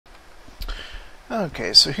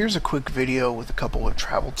Okay, so here's a quick video with a couple of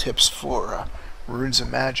travel tips for Runes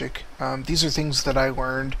of Magic. These are things that I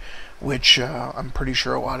learned, which I'm pretty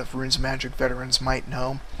sure a lot of Runes of Magic veterans might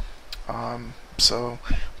know.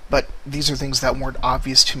 But these are things that weren't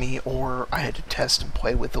obvious to me, or I had to test and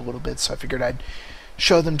play with a little bit, so I figured I'd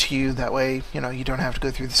show them to you. That way, you don't have to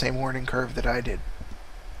go through the same learning curve that I did.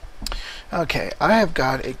 Okay, I have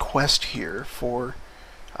got a quest here for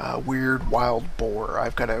Weird Wild Boar.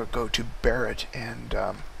 I've got to go to Barret and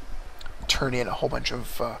turn in a whole bunch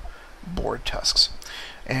of boar tusks.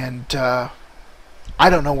 And I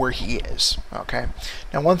don't know where he is. Okay.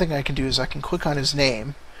 Now one thing I can do is I can click on his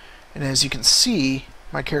name, and as you can see,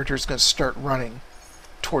 my character is going to start running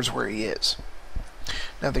towards where he is.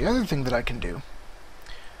 Now the other thing that I can do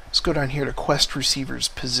is go down here to Quest Receiver's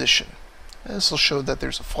Position. This will show that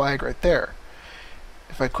there's a flag right there.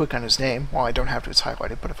 If I click on his name, well, I don't have to, it's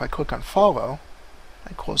highlighted, but if I click on Follow,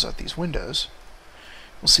 I close out these windows,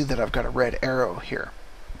 you'll see that I've got a red arrow here.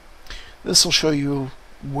 This will show you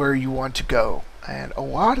where you want to go, and a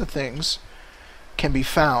lot of things can be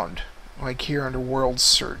found, like here under World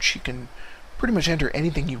Search. You can pretty much enter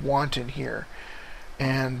anything you want in here,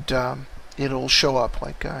 and it'll show up,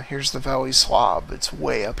 like here's the Valley Slav, it's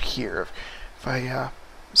way up here. If I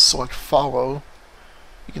select Follow,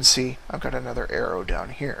 you can see I've got another arrow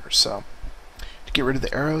down here. So to get rid of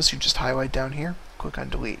the arrows, you just highlight down here, click on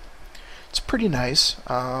Delete. It's pretty nice.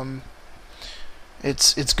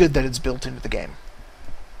 It's good that it's built into the game.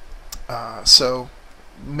 So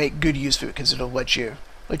make good use of it, because it'll let you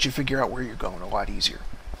figure out where you're going a lot easier.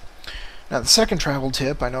 Now the second travel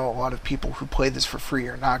tip, I know a lot of people who play this for free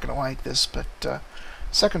are not going to like this, but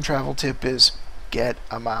second travel tip is get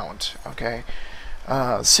a mount. Okay.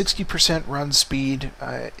 60% run speed,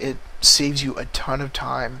 it saves you a ton of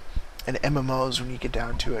time, and MMOs, when you get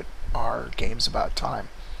down to it, are games about time.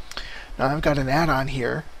 Now I've got an add-on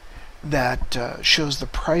here that shows the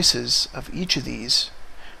prices of each of these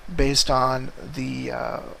based on the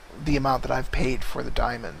amount that I've paid for the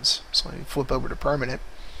diamonds. So let me flip over to permanent,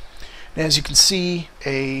 and as you can see,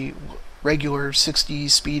 a regular 60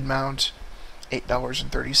 speed mount,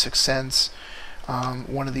 $8.36.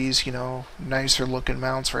 One of these, nicer looking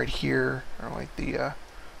mounts right here, or like the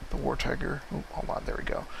War Tiger. Oh, hold on, there we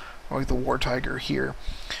go. Or like the War Tiger here,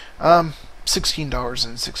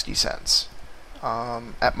 $16.60.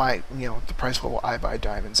 At my, the price level I buy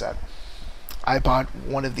diamonds at. I bought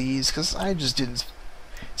one of these because I just didn't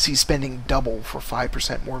see spending double for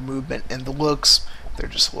 5% more movement, and the looks, they're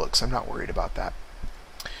just looks. I'm not worried about that.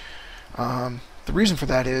 The reason for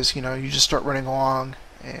that is, you just start running along,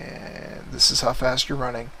 and this is how fast you're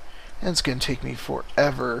running, and it's going to take me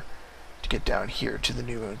forever to get down here to the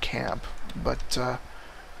New Moon camp, but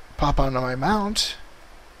pop onto my mount,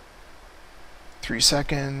 3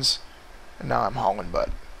 seconds, and now I'm hauling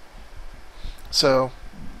butt. So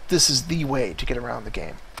this is the way to get around the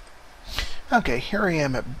game. Okay, here I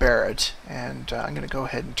am at Barret, and I'm going to go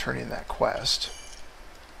ahead and turn in that quest.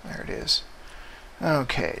 There it is.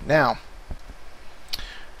 Okay,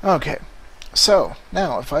 so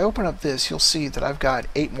now if I open up this, you'll see that I've got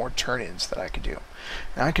 8 more turn-ins that I could do.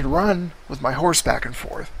 Now I could run with my horse back and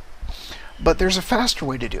forth, but there's a faster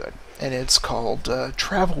way to do it, and it's called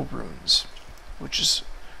Travel Runes, which is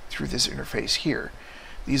through this interface here.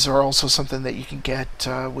 These are also something that you can get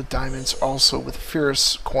with diamonds, also with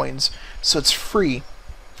Ferrous coins, so it's free.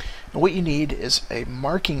 And what you need is a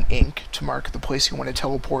marking ink to mark the place you want to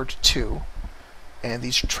teleport to, and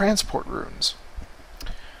these transport runes.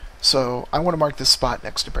 So I want to mark this spot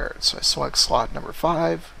next to Barret, so I select slot number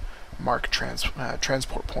 5, mark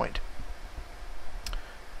transport point.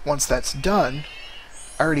 Once that's done,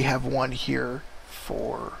 I already have one here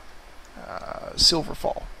for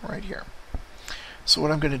Silverfall, right here. So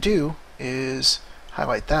what I'm going to do is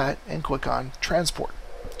highlight that and click on transport.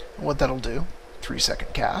 And what that'll do,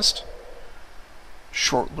 3-second cast,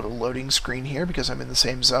 short little loading screen here because I'm in the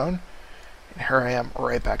same zone, and here I am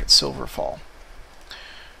right back at Silverfall.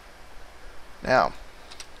 Now,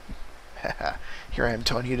 here I am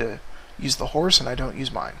telling you to use the horse, and I don't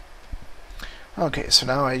use mine. Okay, so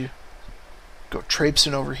now I go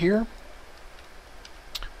traipsing over here,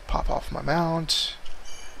 pop off my mount,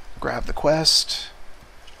 grab the quest,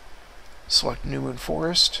 select New Moon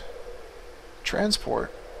Forest,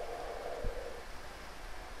 transport,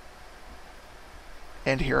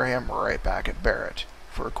 and here I am right back at Barret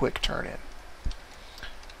for a quick turn-in.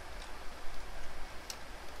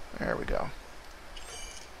 There we go.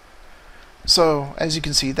 So as you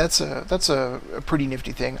can see, that's a pretty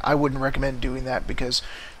nifty thing. I wouldn't recommend doing that because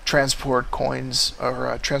transport coins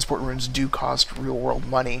or transport runes do cost real world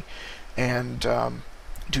money, and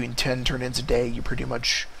doing 10 turn-ins a day, you pretty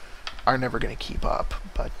much are never going to keep up.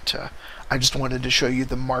 But I just wanted to show you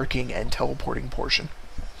the marking and teleporting portion.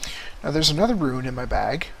 Now there's another rune in my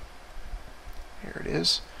bag. Here it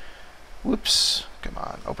is. Whoops. Come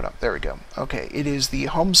on, open up. There we go. Okay, it is the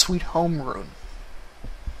Home Sweet Home rune.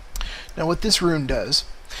 Now what this rune does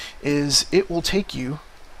is it will take you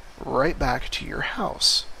right back to your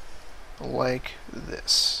house, like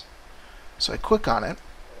this. So I click on it.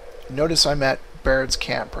 Notice I'm at Baird's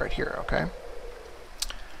camp right here, okay?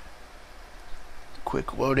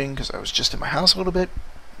 Quick loading, because I was just in my house a little bit.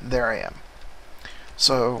 There I am.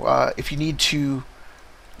 So if you need to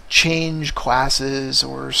change classes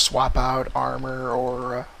or swap out armor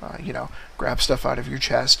or you know, grab stuff out of your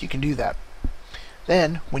chest, you can do that.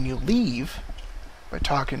 Then when you leave by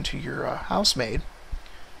talking to your housemaid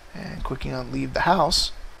and clicking on leave the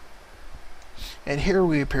house, and here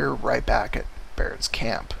we appear right back at Baird's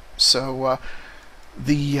camp. So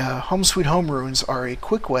the Home Sweet Home runes are a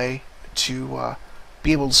quick way to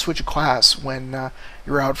be able to switch a class when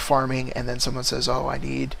you're out farming and then someone says, oh, I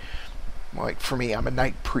need, like for me, I'm a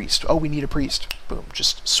knight priest. Oh, we need a priest. Boom,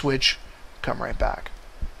 just switch, come right back.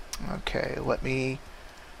 Okay, let me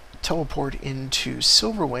teleport into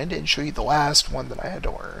Silverwind and show you the last one that I had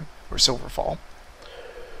to learn, or Silverfall.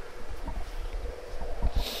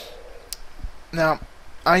 Now,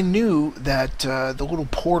 I knew that the little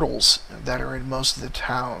portals that are in most of the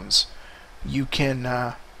towns, you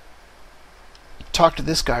can talk to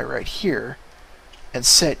this guy right here and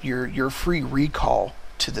set your free recall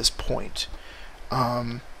to this point.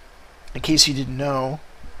 In case you didn't know,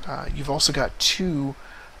 you've also got two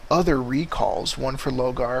other recalls, one for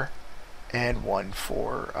Logar and one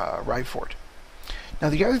for Ryford. Now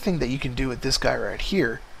the other thing that you can do with this guy right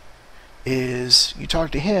here is you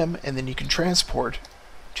talk to him and then you can transport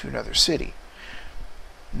to another city.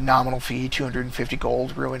 Nominal fee, 250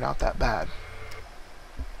 gold, really not that bad.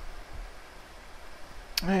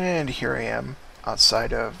 And here I am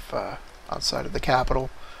outside of the capital.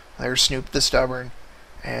 There's Snoop the Stubborn,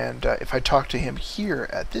 and if I talk to him here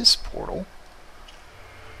at this portal,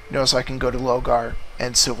 notice I can go to Logar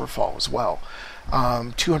and Silverfall as well.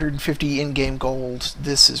 250 in-game gold.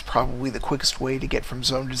 This is probably the quickest way to get from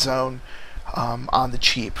zone to zone on the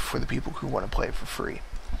cheap for the people who want to play for free.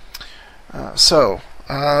 So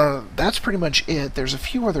that's pretty much it. There's a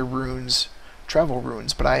few other runes, travel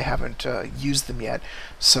runes, but I haven't used them yet,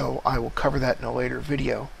 so I will cover that in a later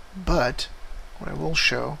video. But what I will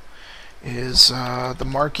show is the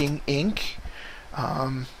marking ink.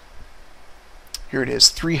 Here it is.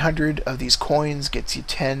 300 of these coins gets you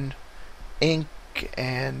 10 ink,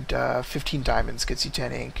 and 15 diamonds gets you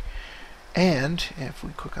 10 ink. And if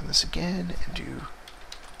we click on this again and do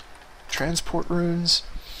transport runes,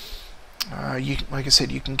 like I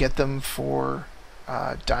said, you can get them for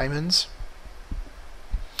diamonds,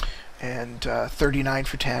 and 39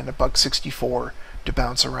 for 10, $1.64 to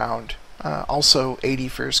bounce around. Also 80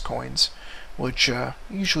 first coins, which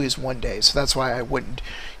usually is 1 day, so that's why I wouldn't,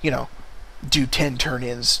 you know, do 10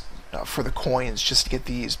 turn-ins for the coins just to get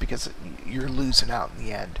these, because you're losing out in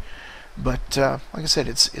the end. But like I said,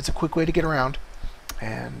 it's a quick way to get around,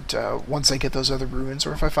 and once I get those other ruins,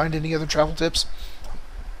 or if I find any other travel tips,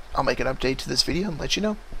 I'll make an update to this video and let you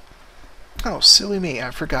know. Oh, silly me,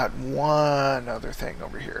 I forgot one other thing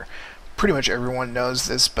over here. Pretty much everyone knows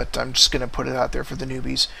this, but I'm just going to put it out there for the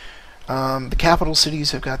newbies. The capital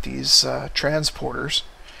cities have got these transporters,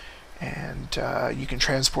 and you can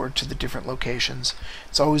transport to the different locations.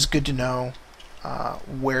 It's always good to know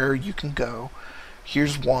where you can go.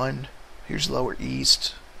 Here's one. Here's Lower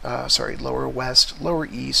East, Lower West, Lower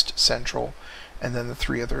East, Central, and then the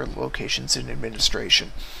 3 other locations in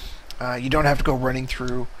administration. You don't have to go running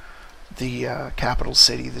through the capital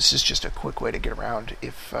city. This is just a quick way to get around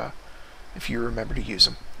if you remember to use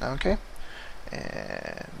them. Okay?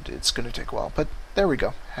 And it's going to take a while, but there we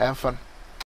go. Have fun.